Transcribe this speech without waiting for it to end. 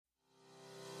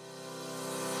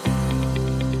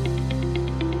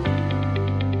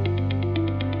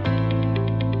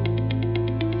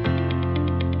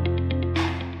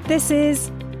This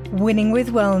is Winning with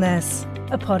Wellness,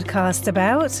 a podcast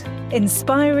about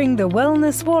inspiring the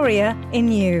wellness warrior in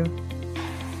you.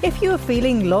 If you are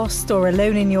feeling lost or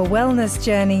alone in your wellness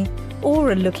journey,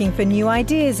 or are looking for new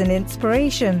ideas and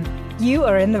inspiration, you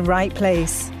are in the right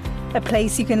place. A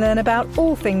place you can learn about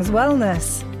all things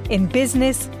wellness in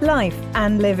business, life,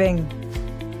 and living.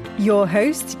 Your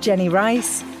host, Jenny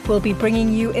Rice, will be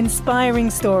bringing you inspiring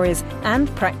stories and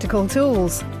practical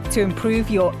tools to improve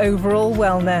your overall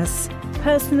wellness,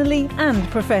 personally and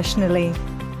professionally.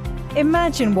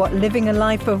 Imagine what living a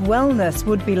life of wellness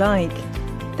would be like.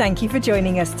 Thank you for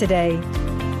joining us today.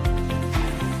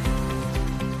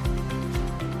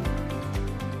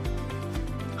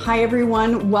 Hi,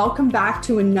 everyone. Welcome back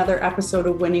to another episode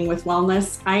of Winning with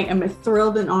Wellness. I am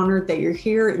thrilled and honored that you're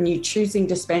here and you choosing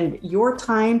to spend your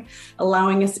time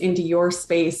allowing us into your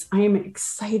space. I am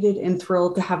excited and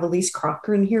thrilled to have Elise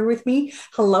Cochran here with me.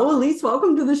 Hello, Elise.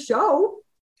 Welcome to the show.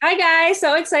 Hi, guys.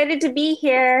 So excited to be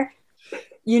here.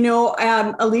 You know,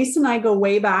 Elise and I go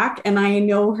way back, and I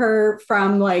know her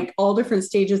from like all different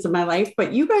stages of my life,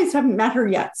 but you guys haven't met her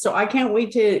yet. So I can't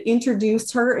wait to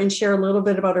introduce her and share a little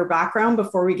bit about her background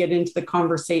before we get into the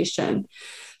conversation.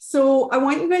 So I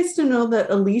want you guys to know that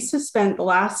Elise has spent the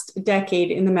last decade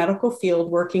in the medical field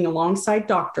working alongside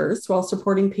doctors while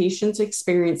supporting patients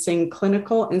experiencing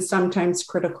clinical and sometimes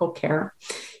critical care.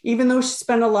 Even though she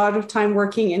spent a lot of time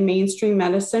working in mainstream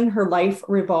medicine, her life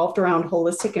revolved around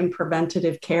holistic and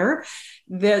preventative care.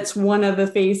 That's one of the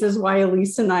phases why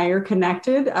Elise and I are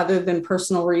connected, other than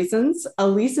personal reasons.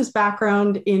 Elise's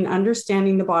background in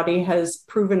understanding the body has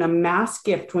proven a mass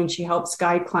gift when she helps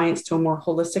guide clients to a more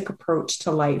holistic approach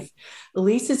to life.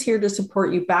 Elise is here to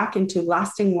support you back into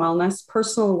lasting wellness,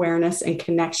 personal awareness, and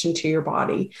connection to your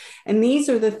body. And these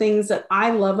are the things that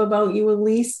I love about you,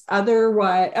 Elise, other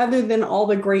than all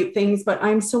the great things. But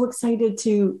I'm so excited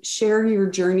to share your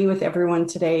journey with everyone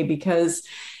today because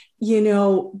you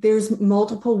know, there's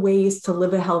multiple ways to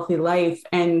live a healthy life,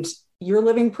 and you're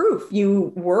living proof.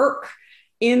 You work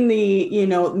in the,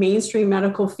 mainstream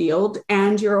medical field,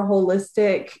 and you're a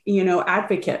holistic,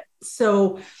 advocate.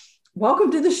 So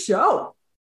welcome to the show.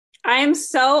 I am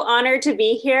so honored to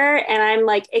be here, and I'm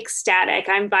like ecstatic.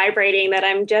 I'm vibrating that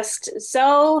I'm just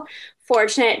so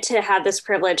fortunate to have this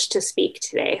privilege to speak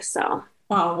today. So.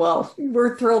 Wow. Well,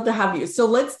 we're thrilled to have you. So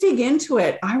let's dig into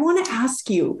it. I want to ask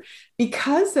you,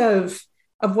 because of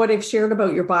what I've shared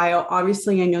about your bio,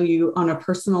 obviously I know you on a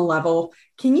personal level.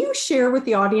 Can you share with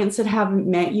the audience that haven't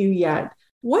met you yet,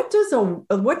 what does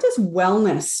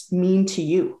wellness mean to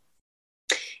you?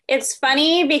 It's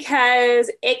funny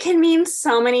because it can mean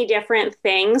so many different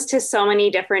things to so many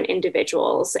different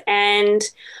individuals. And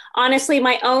honestly,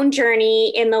 my own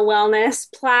journey in the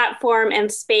wellness platform and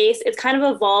space, it's kind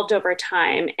of evolved over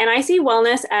time. And I see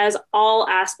wellness as all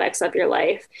aspects of your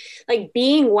life. Like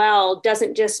being well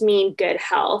doesn't just mean good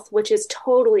health, which is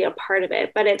totally a part of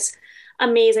it, but it's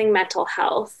amazing mental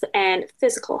health and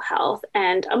physical health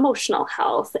and emotional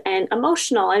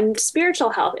and spiritual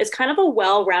health. It's kind of a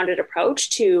well-rounded approach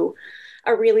to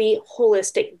a really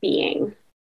holistic being.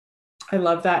 I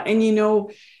love that.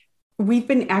 And, we've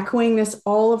been echoing this,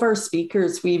 all of our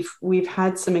speakers. We've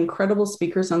had some incredible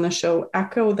speakers on the show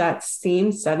echo that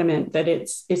same sentiment that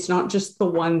it's not just the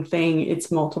one thing,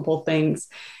 it's multiple things.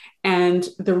 And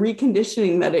the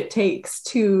reconditioning that it takes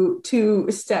to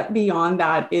step beyond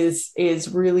that is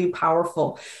really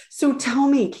powerful. So tell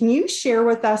me, can you share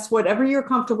with us, whatever you're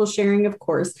comfortable sharing, of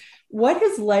course, what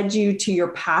has led you to your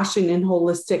passion in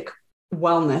holistic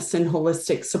wellness and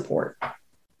holistic support?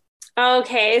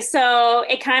 Okay, so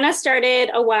it kind of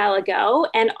started a while ago.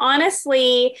 And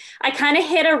honestly, I kind of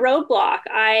hit a roadblock.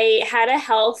 I had a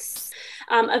health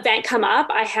event come up.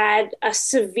 I had a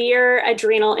severe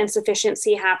adrenal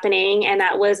insufficiency happening, and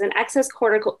that was an excess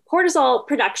cortisol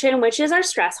production, which is our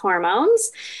stress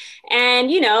hormones. And,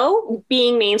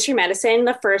 being mainstream medicine,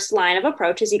 the first line of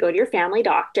approach is you go to your family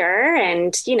doctor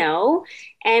and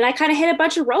I kind of hit a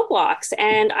bunch of roadblocks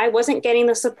and I wasn't getting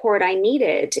the support I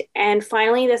needed. And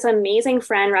finally, this amazing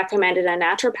friend recommended a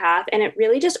naturopath, and it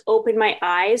really just opened my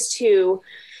eyes to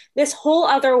this whole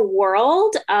other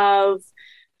world of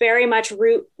very much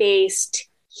root-based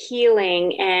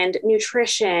healing and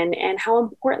nutrition and how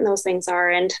important those things are.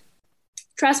 And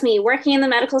trust me, working in the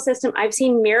medical system, I've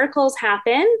seen miracles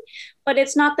happen, but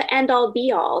it's not the end all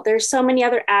be all. There's so many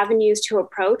other avenues to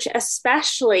approach,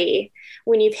 especially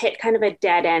when you've hit kind of a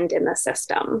dead end in the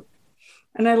system.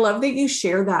 And I love that you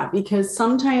share that, because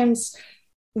sometimes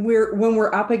when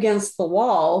we're up against the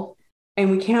wall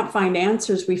and we can't find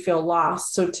answers, we feel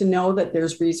lost. So to know that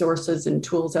there's resources and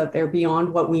tools out there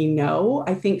beyond what we know,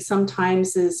 I think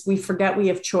sometimes is we forget we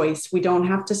have choice. We don't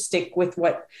have to stick with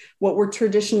what we're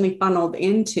traditionally funneled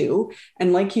into.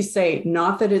 And like you say,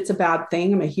 not that it's a bad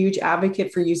thing. I'm a huge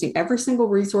advocate for using every single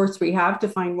resource we have to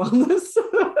find wellness.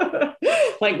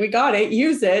 Like, we got it,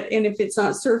 use it. And if it's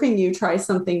not serving you, try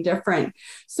something different.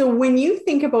 So when you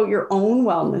think about your own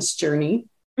wellness journey,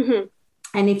 mm-hmm.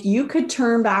 and if you could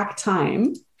turn back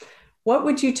time, what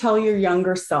would you tell your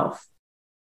younger self?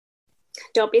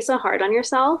 Don't be so hard on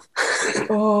yourself.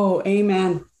 Oh,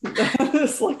 amen.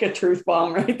 That's like a truth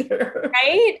bomb right there.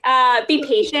 Right? Be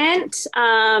patient.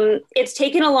 It's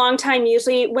taken a long time.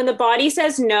 Usually when the body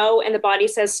says no and the body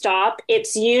says stop,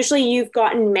 it's usually you've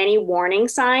gotten many warning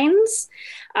signs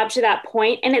up to that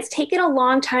point, and it's taken a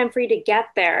long time for you to get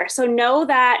there. So know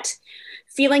that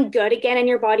feeling good again in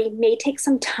your body may take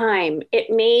some time. It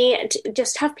may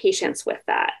just have patience with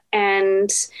that.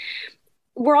 And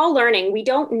we're all learning. We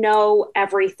don't know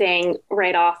everything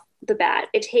right off the bat.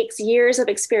 It takes years of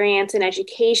experience and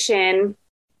education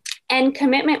and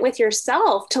commitment with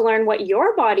yourself to learn what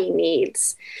your body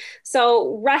needs.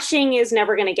 So rushing is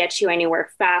never going to get you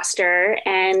anywhere faster.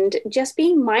 And just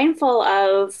being mindful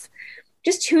of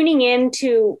just tuning in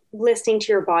to listening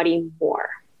to your body more.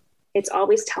 It's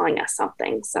always telling us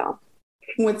something. So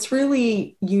what's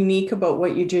really unique about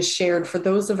what you just shared, for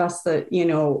those of us that, you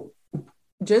know,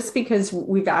 just because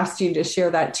we've asked you to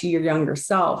share that to your younger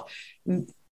self,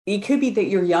 it could be that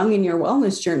you're young in your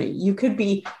wellness journey. You could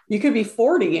be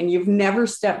 40 and you've never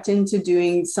stepped into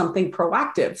doing something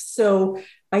proactive. So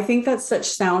I think that's such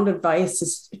sound advice,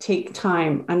 is take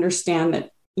time, understand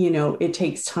that, you know, it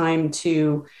takes time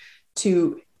to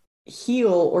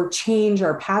heal or change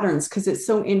our patterns. Because it's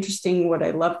so interesting. What I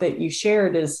love that you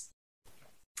shared is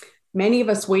many of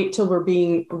us wait till we're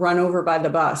being run over by the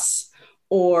bus,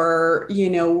 or, you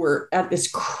know, we're at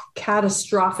this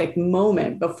catastrophic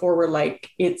moment before we're like,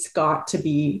 it's got to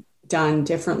be done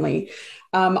differently.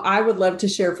 I would love to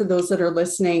share for those that are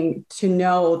listening to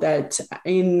know that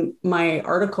in my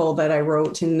article that I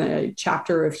wrote in the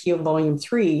chapter of Heal Volume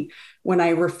 3, when I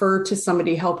refer to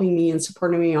somebody helping me and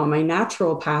supporting me on my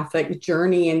naturopathic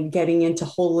journey and getting into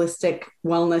holistic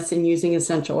wellness and using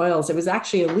essential oils, it was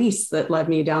actually Elise that led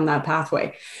me down that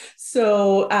pathway.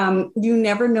 So you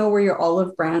never know where your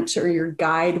olive branch or your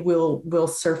guide will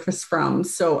surface from.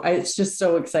 So it's just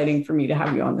so exciting for me to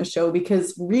have you on the show,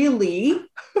 because really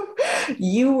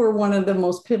you were one of the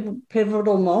most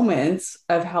pivotal moments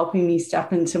of helping me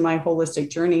step into my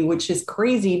holistic journey, which is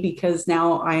crazy because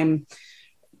now I'm,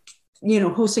 you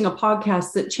know, hosting a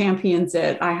podcast that champions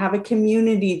it. I have a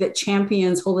community that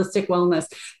champions holistic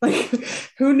wellness. Like,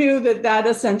 who knew that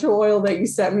essential oil that you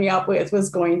set me up with was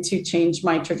going to change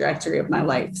my trajectory of my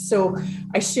life? So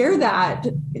I share that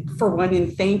for one,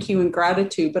 in thank you and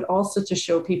gratitude, but also to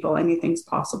show people anything's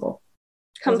possible.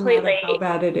 Completely. How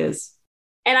bad it is.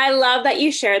 And I love that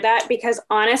you share that, because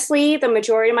honestly, the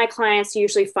majority of my clients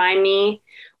usually find me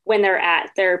when they're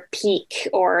at their peak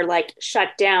or like shut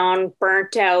down,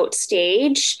 burnt out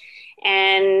stage,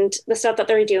 and the stuff that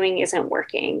they're doing isn't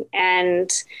working.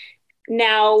 And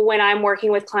now when I'm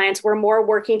working with clients, we're more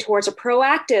working towards a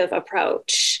proactive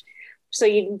approach. So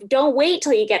you don't wait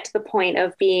till you get to the point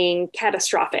of being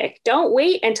catastrophic. Don't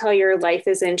wait until your life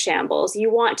is in shambles.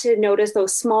 You want to notice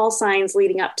those small signs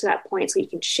leading up to that point so you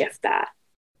can shift that.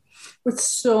 It's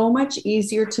so much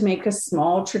easier to make a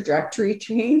small trajectory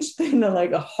change than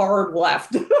like a hard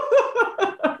left.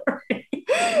 Right?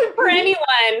 For anyone.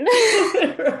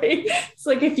 Right? It's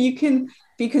like if you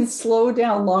can slow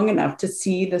down long enough to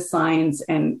see the signs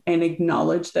and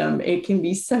acknowledge them, it can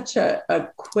be such a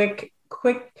quick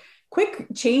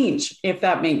change, if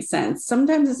that makes sense.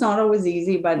 Sometimes it's not always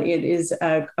easy, but it is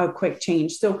a quick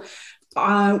change. So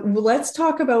let's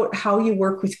talk about how you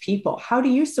work with people. How do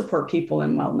you support people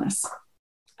in wellness?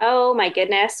 Oh my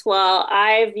goodness. Well,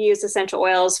 I've used essential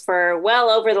oils for well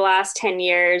over the last 10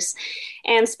 years,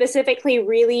 and specifically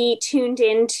really tuned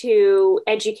into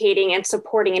educating and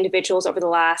supporting individuals over the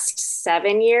last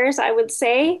 7 years, I would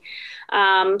say.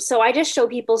 So I just show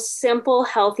people simple,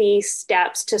 healthy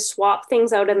steps to swap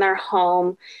things out in their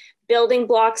home, building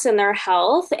blocks in their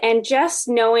health, and just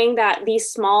knowing that these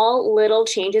small little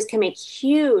changes can make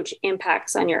huge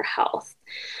impacts on your health.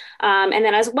 And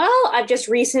then as well, I've just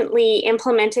recently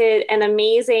implemented an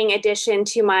amazing addition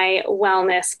to my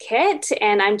wellness kit,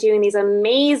 and I'm doing these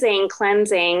amazing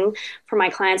cleansing for my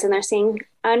clients, and they're seeing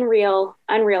unreal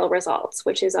results,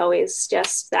 which is always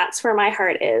just, that's where my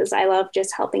heart is. I love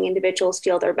just helping individuals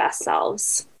feel their best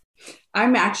selves.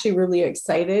 I'm actually really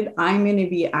excited. I'm going to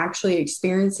be actually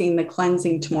experiencing the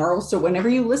cleansing tomorrow. So whenever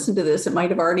you listen to this, it might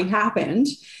have already happened.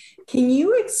 Can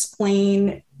you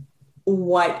explain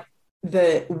what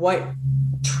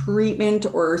treatment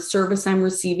or service I'm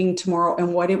receiving tomorrow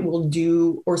and what it will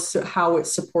do or how it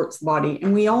supports the body?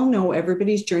 And we all know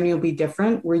everybody's journey will be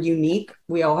different. We're unique.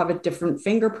 We all have a different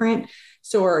fingerprint.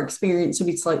 So our experience will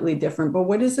be slightly different. But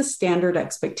what is the standard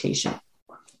expectation?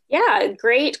 Yeah,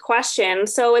 great question.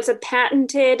 So it's a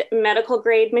patented medical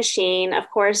grade machine. Of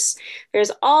course,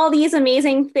 there's all these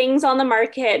amazing things on the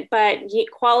market, but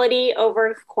quality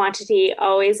over quantity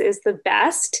always is the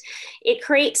best. It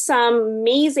creates some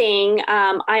amazing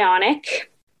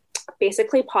ionic,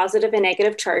 basically positive and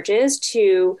negative charges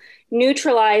to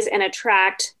neutralize and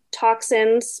attract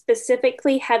toxins,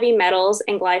 specifically heavy metals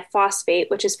and glyphosate,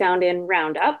 which is found in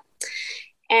Roundup,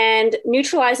 and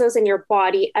neutralize those in your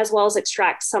body, as well as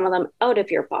extract some of them out of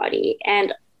your body.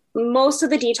 And most of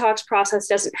the detox process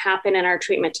doesn't happen in our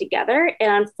treatment together. It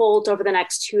unfolds over the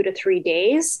next 2 to 3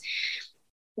 days.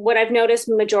 What I've noticed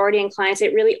majority in clients,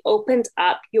 it really opens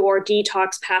up your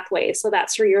detox pathways. So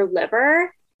that's through your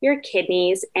liver, your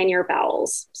kidneys, and your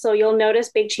bowels. So you'll notice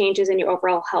big changes in your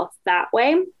overall health that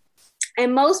way.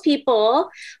 And most people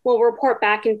will report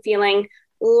back in feeling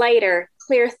lighter,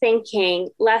 clear thinking,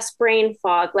 less brain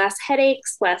fog, less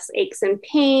headaches, less aches and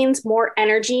pains, more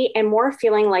energy, and more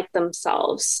feeling like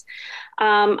themselves.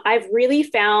 I've really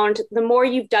found the more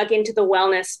you've dug into the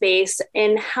wellness space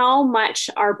and how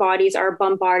much our bodies are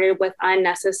bombarded with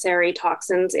unnecessary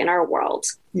toxins in our world.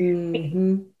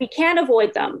 Mm-hmm. We can't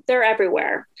avoid them. They're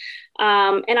everywhere.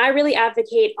 And I really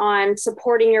advocate on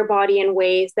supporting your body in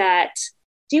ways that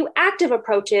do active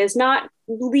approaches, not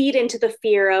lead into the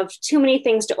fear of too many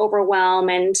things to overwhelm.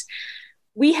 And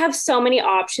we have so many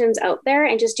options out there,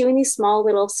 and just doing these small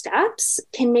little steps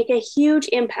can make a huge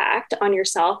impact on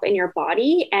yourself and your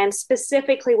body, and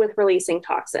specifically with releasing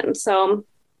toxins. So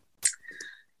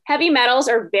heavy metals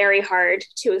are very hard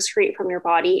to excrete from your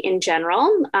body in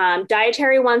general.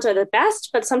 Dietary ones are the best,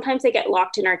 but sometimes they get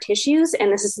locked in our tissues.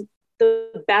 And this is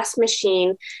the best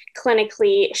machine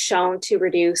clinically shown to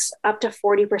reduce up to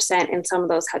 40% in some of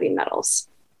those heavy metals.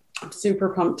 I'm super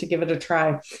pumped to give it a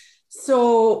try.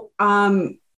 So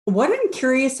what I'm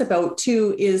curious about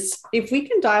too is if we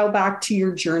can dial back to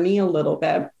your journey a little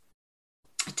bit,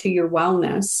 to your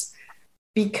wellness,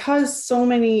 because so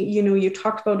many, you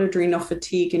talked about adrenal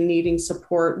fatigue and needing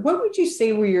support. What would you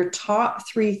say were your top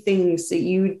 3 things that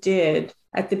you did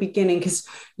at the beginning? Because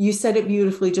you said it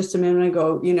beautifully just a minute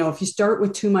ago, if you start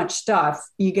with too much stuff,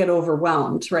 you get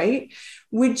overwhelmed, right?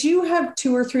 Would you have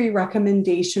 2 or 3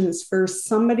 recommendations for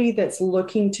somebody that's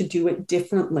looking to do it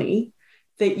differently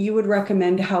that you would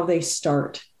recommend how they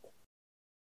start?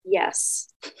 Yes.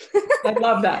 I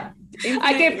love that.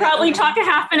 I could probably talk a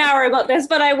half an hour about this,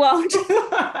 but I won't.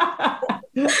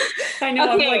 I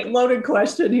know. Okay. I'm like loaded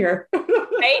question here.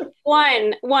 Right?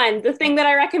 One, the thing that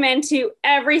I recommend to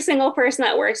every single person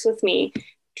that works with me,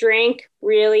 drink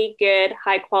really good,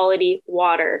 high quality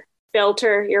water.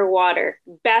 Filter your water.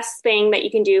 Best thing that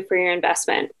you can do for your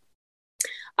investment.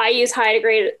 I use high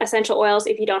degrade essential oils.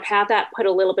 If you don't have that, put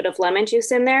a little bit of lemon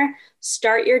juice in there.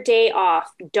 Start your day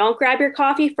off. Don't grab your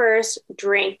coffee first.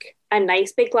 Drink a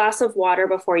nice big glass of water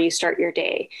before you start your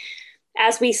day.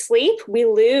 As we sleep, we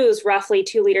lose roughly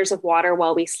 2 liters of water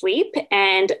while we sleep.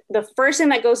 And the first thing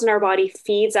that goes in our body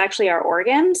feeds actually our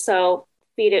organs. So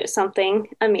feed it something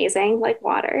amazing like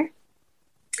water.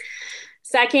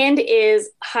 Second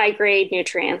is high grade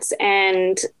nutrients,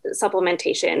 and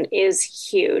supplementation is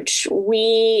huge.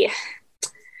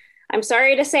 I'm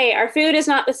sorry to say, our food is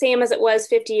not the same as it was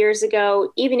 50 years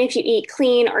ago. Even if you eat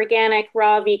clean, organic,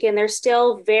 raw, vegan, there's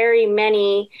still very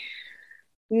many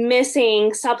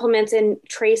missing supplements and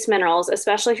trace minerals,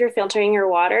 especially if you're filtering your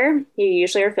water. You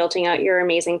usually are filtering out your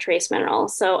amazing trace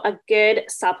minerals. So a good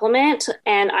supplement,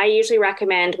 and I usually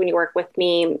recommend when you work with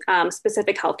me,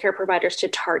 specific healthcare providers to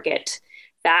target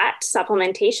that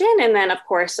supplementation. And then, of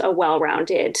course, a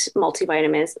well-rounded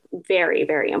multivitamin is very,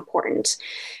 very important,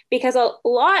 because a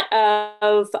lot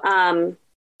of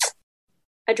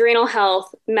adrenal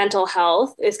health, mental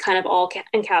health is kind of all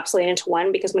encapsulated into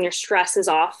one, because when your stress is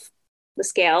off the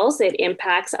scales, it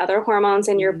impacts other hormones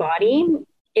in your body,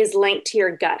 is linked to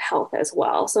your gut health as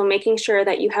well. So making sure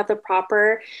that you have the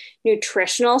proper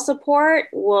nutritional support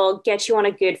will get you on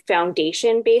a good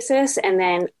foundation basis, and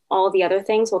then all the other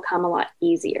things will come a lot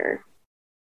easier.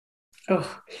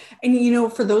 Oh,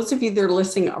 and for those of you that are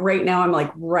listening right now, I'm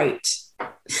like, right,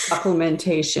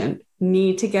 supplementation,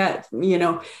 need to get,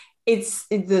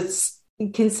 it's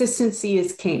consistency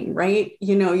is king, right?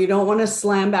 You know, you don't want to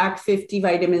slam back 50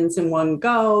 vitamins in one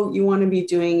go. You want to be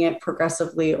doing it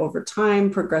progressively over time,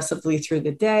 progressively through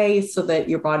the day so that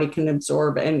your body can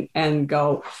absorb and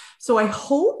go. So I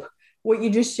hope what you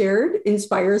just shared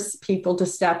inspires people to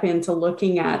step into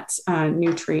looking at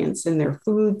nutrients in their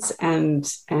foods and,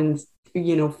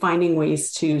 you know, finding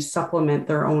ways to supplement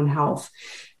their own health,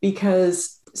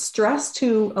 because stress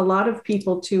to a lot of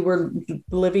people too, we're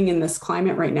living in this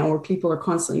climate right now where people are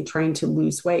constantly trying to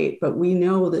lose weight, but we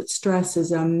know that stress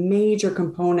is a major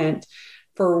component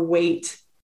for weight,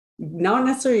 not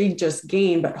necessarily just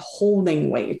gain, but holding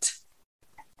weight.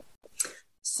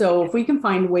 So if we can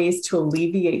find ways to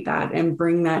alleviate that and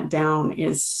bring that down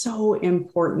is so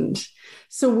important.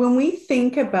 So when we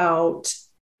think about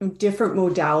different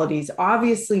modalities,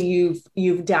 obviously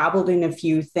you've dabbled in a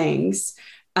few things.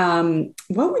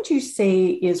 What would you say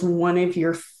is one of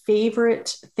your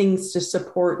favorite things to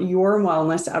support your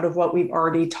wellness out of what we've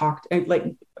already talked,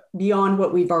 like beyond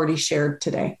what we've already shared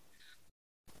today?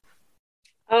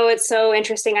 Oh, it's so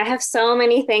interesting. I have so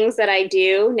many things that I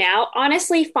do now.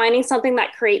 Honestly, finding something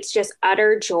that creates just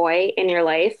utter joy in your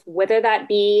life, whether that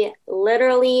be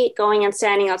literally going and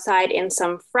standing outside in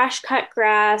some fresh cut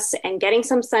grass and getting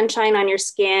some sunshine on your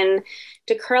skin,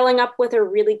 to curling up with a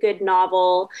really good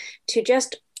novel, to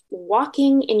just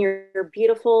walking in your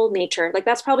beautiful nature. Like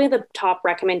that's probably the top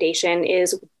recommendation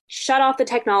is shut off the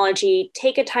technology,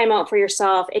 take a time out for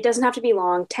yourself. It doesn't have to be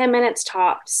long, 10 minutes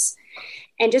tops.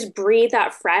 And just breathe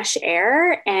that fresh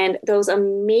air and those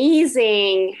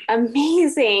amazing,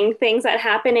 amazing things that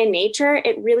happen in nature.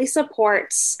 It really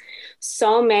supports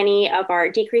so many of our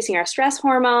decreasing our stress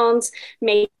hormones,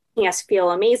 making us feel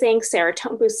amazing,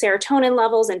 boost serotonin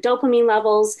levels and dopamine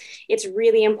levels. It's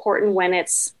really important when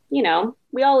it's, you know,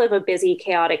 we all live a busy,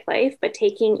 chaotic life, but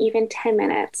taking even 10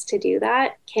 minutes to do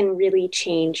that can really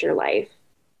change your life.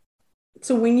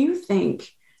 So when you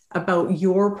think about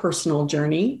your personal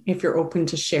journey, if you're open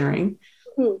to sharing,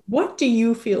 what do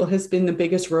you feel has been the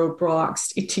biggest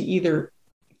roadblocks to either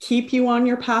keep you on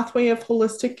your pathway of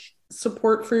holistic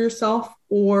support for yourself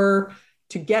or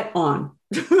to get on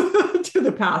to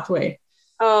the pathway?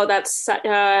 Oh, that's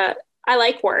I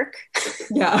like work.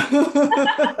 Yeah.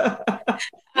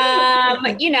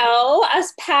 You know,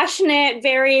 us passionate,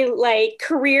 very like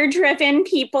career driven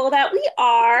people that we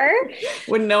are.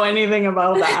 Wouldn't know anything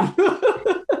about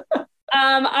that.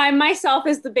 I myself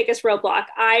is the biggest roadblock.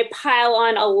 I pile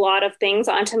on a lot of things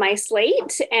onto my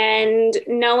slate, and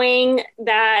knowing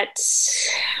that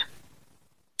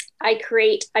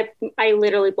I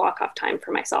literally block off time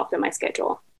for myself in my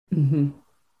schedule.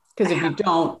 Because if you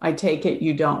don't, I take it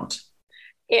you don't.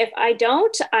 If I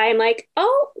don't, I'm like,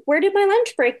 oh, where did my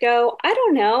lunch break go? I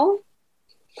don't know.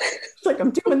 It's like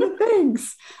I'm doing the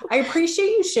things. I appreciate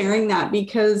you sharing that,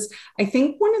 because I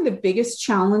think one of the biggest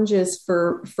challenges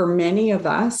for many of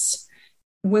us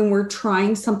when we're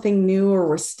trying something new or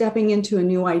we're stepping into a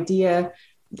new idea,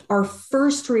 our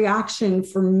first reaction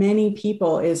for many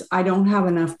people is, I don't have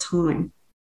enough time.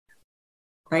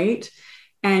 Right?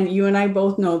 And you and I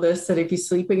both know this, that if you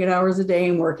sleep 8 hours a day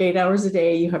and work 8 hours a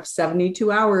day, you have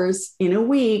 72 hours in a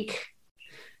week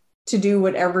to do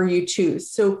whatever you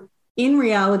choose. So in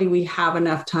reality, we have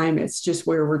enough time. It's just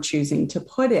where we're choosing to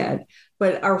put it.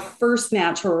 But our first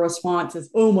natural response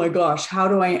is, oh my gosh, how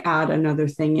do I add another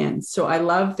thing in? So I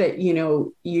love that, you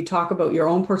know, you talk about your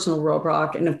own personal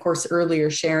roadblock. And of course, earlier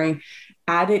sharing,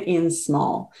 add it in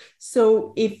small.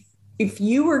 So if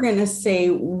you were going to say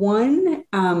one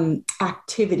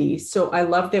activity, so I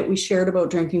love that we shared about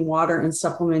drinking water and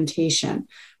supplementation,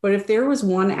 but if there was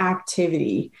one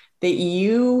activity that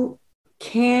you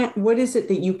can't, what is it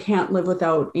that you can't live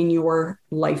without in your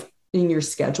life, in your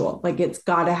schedule? Like it's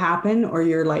got to happen or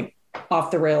you're like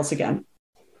off the rails again?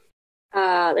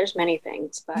 There's many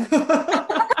things, but.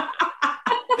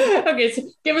 Okay, so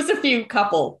give us a few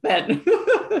couple then.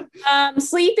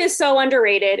 Sleep is so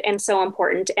underrated and so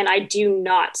important, and I do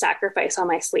not sacrifice on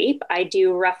my sleep. I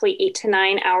do roughly 8 to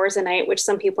 9 hours a night, which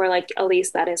some people are like,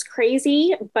 Elise, that is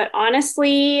crazy. But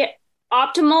honestly,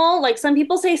 optimal, like some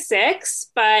people say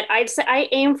 6, but I'd say I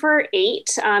aim for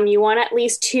 8. You want at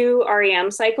least 2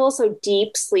 REM cycles, so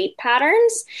deep sleep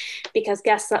patterns, because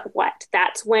guess what?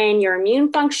 That's when your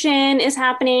immune function is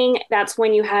happening. That's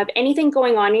when you have anything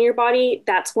going on in your body.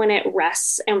 That's when it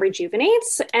rests and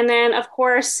rejuvenates. And then, of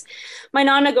course, my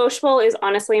non-negotiable is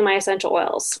honestly my essential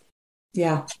oils.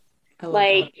 Yeah.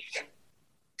 Like that.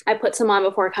 I put some on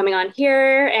before coming on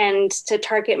here, and to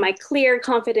target my clear,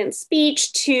 confident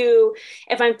speech, to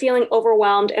if I'm feeling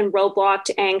overwhelmed and roadblocked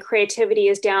and creativity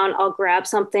is down, I'll grab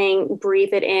something,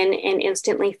 breathe it in, and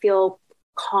instantly feel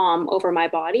calm over my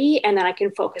body, and then I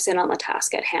can focus in on the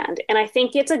task at hand. And I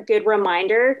think it's a good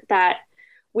reminder that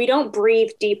we don't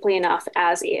breathe deeply enough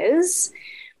as is.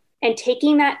 And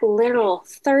taking that literal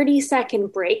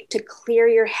 30-second break to clear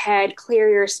your head, clear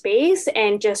your space,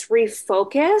 and just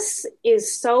refocus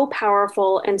is so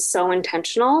powerful and so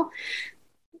intentional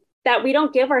that we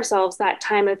don't give ourselves that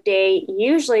time of day,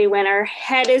 usually when our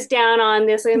head is down on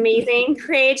this amazing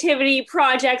creativity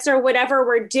projects or whatever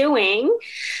we're doing,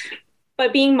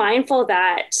 but being mindful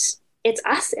that it's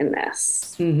us in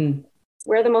this. Mm-hmm.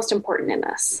 We're the most important in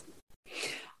this.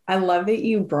 I love that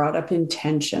you brought up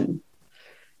intention.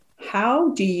 How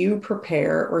do you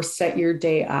prepare or set your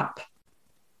day up?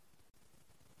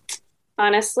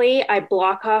 Honestly, I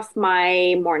block off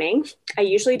my morning. I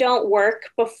usually don't work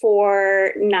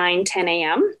before 9, 10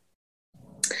 a.m.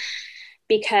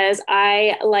 because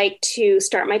I like to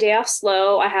start my day off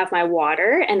slow. I have my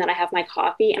water and then I have my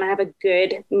coffee and I have a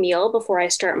good meal before I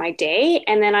start my day.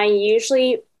 And then I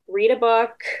usually read a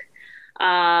book,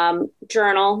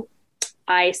 journal.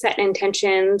 I set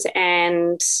intentions,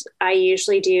 and I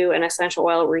usually do an essential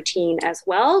oil routine as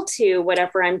well to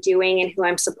whatever I'm doing and who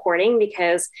I'm supporting,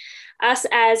 because us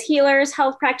as healers,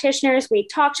 health practitioners, we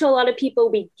talk to a lot of people,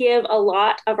 we give a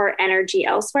lot of our energy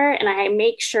elsewhere, and I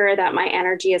make sure that my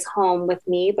energy is home with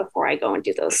me before I go and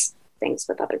do those things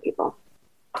with other people.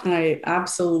 I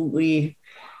absolutely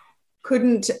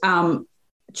couldn't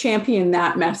champion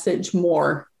that message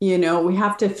more. You know, we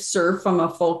have to serve from a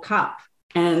full cup.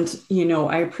 And, you know,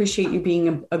 I appreciate you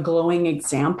being a glowing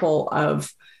example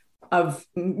of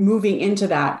moving into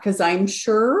that, because I'm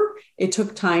sure it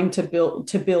took time to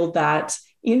build that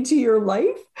into your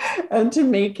life and to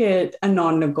make it a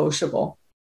non-negotiable.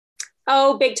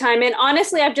 Oh, big time. And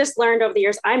honestly, I've just learned over the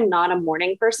years, I'm not a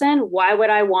morning person. Why would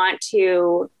I want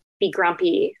to be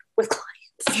grumpy with clients?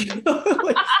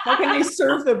 Like, how can I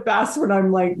serve the best when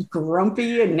I'm like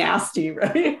grumpy and nasty,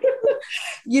 right?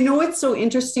 You know, what's so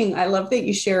interesting. I love that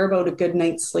you share about a good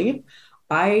night's sleep.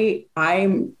 I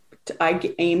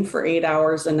aim for 8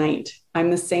 hours a night.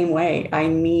 I'm the same way. I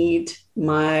need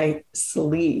my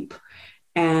sleep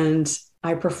and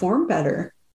I perform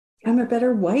better. I'm a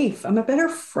better wife. I'm a better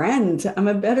friend. I'm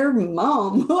a better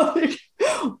mom. Like,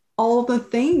 all the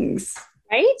things.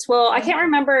 Right? Well, I can't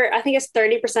remember. I think it's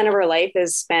 30% of our life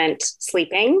is spent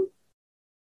sleeping.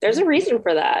 There's a reason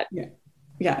for that.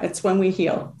 Yeah, it's when we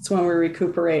heal. It's when we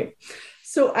recuperate.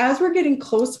 So as we're getting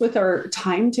close with our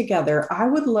time together, I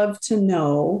would love to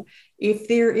know if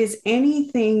there is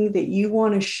anything that you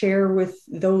want to share with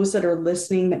those that are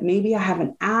listening that maybe I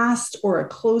haven't asked, or a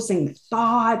closing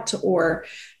thought, or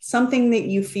something that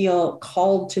you feel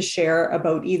called to share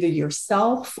about either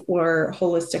yourself or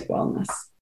holistic wellness.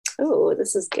 Oh,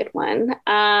 this is a good one.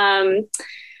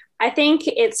 I think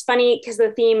it's funny because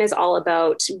the theme is all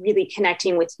about really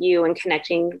connecting with you and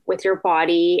connecting with your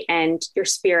body and your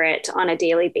spirit on a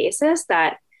daily basis.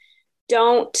 That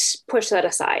don't push that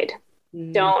aside.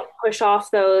 Mm-hmm. Don't push off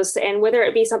those. And whether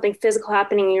it be something physical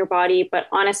happening in your body, but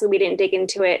honestly, we didn't dig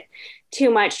into it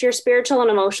too much. Your spiritual and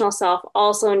emotional self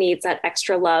also needs that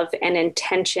extra love and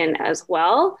intention as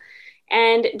well.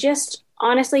 And just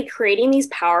honestly, creating these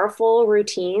powerful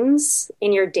routines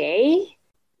in your day,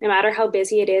 no matter how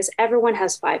busy it is, everyone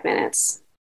has 5 minutes.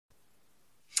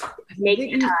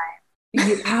 Make time.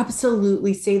 You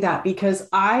absolutely say that, because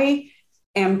I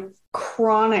am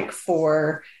chronic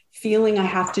for feeling I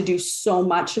have to do so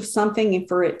much of something and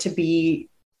for it to be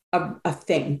a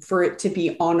thing, for it to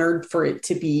be honored, for it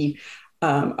to be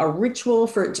a ritual,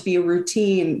 for it to be a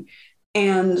routine.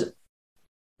 And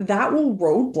that will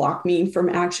roadblock me from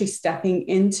actually stepping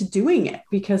into doing it,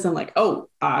 because I'm like,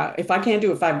 if I can't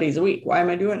do it 5 days a week, why am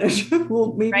I doing it?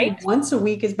 Well, maybe once a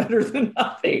week is better than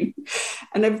nothing.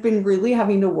 And I've been really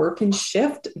having to work and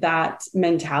shift that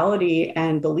mentality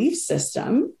and belief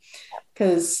system,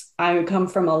 because I come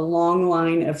from a long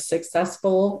line of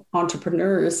successful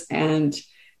entrepreneurs, and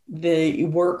the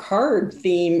work hard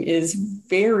theme is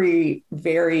very,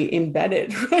 very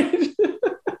embedded, right?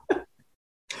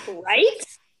 Right?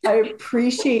 I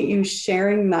appreciate you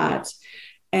sharing that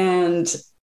and,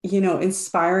 you know,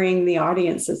 inspiring the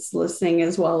audience that's listening,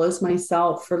 as well as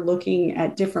myself, for looking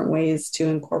at different ways to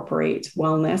incorporate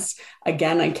wellness.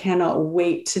 Again, I cannot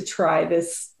wait to try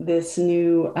this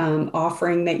new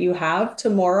offering that you have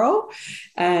tomorrow,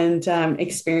 and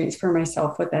experience for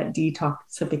myself what that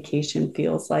detoxification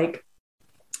feels like.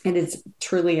 It is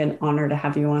truly an honor to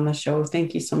have you on the show.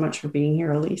 Thank you so much for being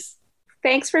here, Elise.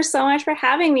 Thanks so much for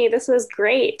having me. This was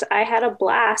great. I had a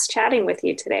blast chatting with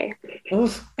you today.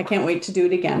 I can't wait to do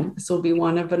it again. This will be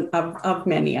one of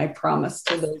many, I promise,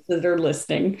 to those that are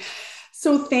listening.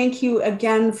 So thank you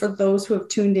again for those who have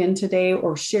tuned in today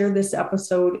or shared this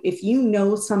episode. If you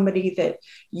know somebody that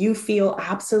you feel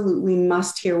absolutely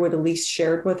must hear what Elise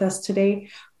shared with us today,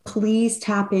 please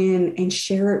tap in and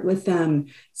share it with them.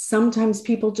 Sometimes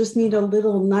people just need a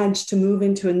little nudge to move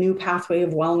into a new pathway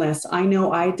of wellness. I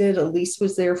know I did. Elise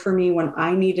was there for me when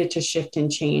I needed to shift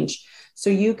and change. So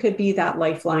you could be that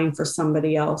lifeline for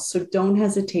somebody else. So don't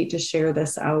hesitate to share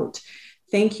this out.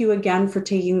 Thank you again for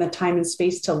taking the time and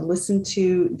space to listen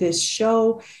to this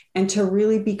show and to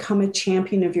really become a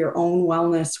champion of your own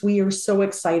wellness. We are so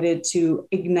excited to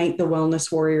ignite the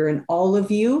wellness warrior in all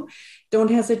of you.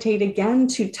 Don't hesitate again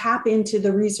to tap into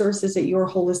the resources at Your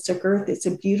Holistic Earth. It's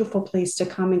a beautiful place to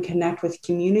come and connect with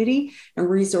community and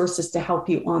resources to help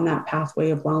you on that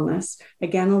pathway of wellness.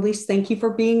 Again, Elise, thank you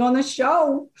for being on the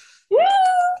show.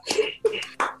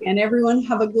 And everyone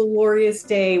have a glorious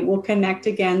day. We'll connect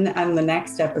again on the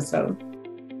next episode.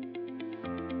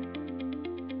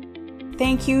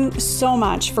 Thank you so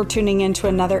much for tuning in to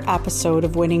another episode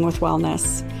of Winning with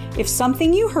Wellness. If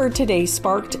something you heard today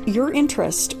sparked your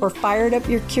interest or fired up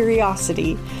your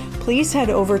curiosity, please head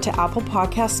over to Apple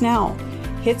Podcasts now.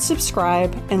 Hit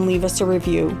subscribe and leave us a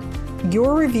review.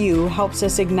 Your review helps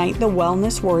us ignite the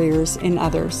wellness warriors in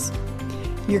others.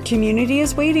 Your community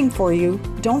is waiting for you.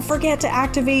 Don't forget to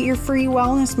activate your free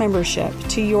wellness membership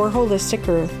to Your Holistic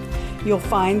Earth. You'll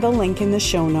find the link in the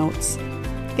show notes.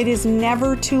 It is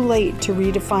never too late to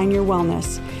redefine your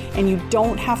wellness, and you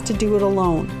don't have to do it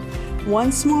alone.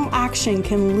 One small action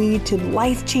can lead to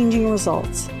life-changing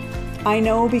results. I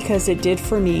know because it did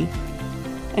for me.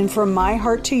 And from my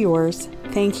heart to yours,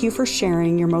 thank you for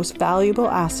sharing your most valuable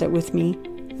asset with me,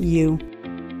 you.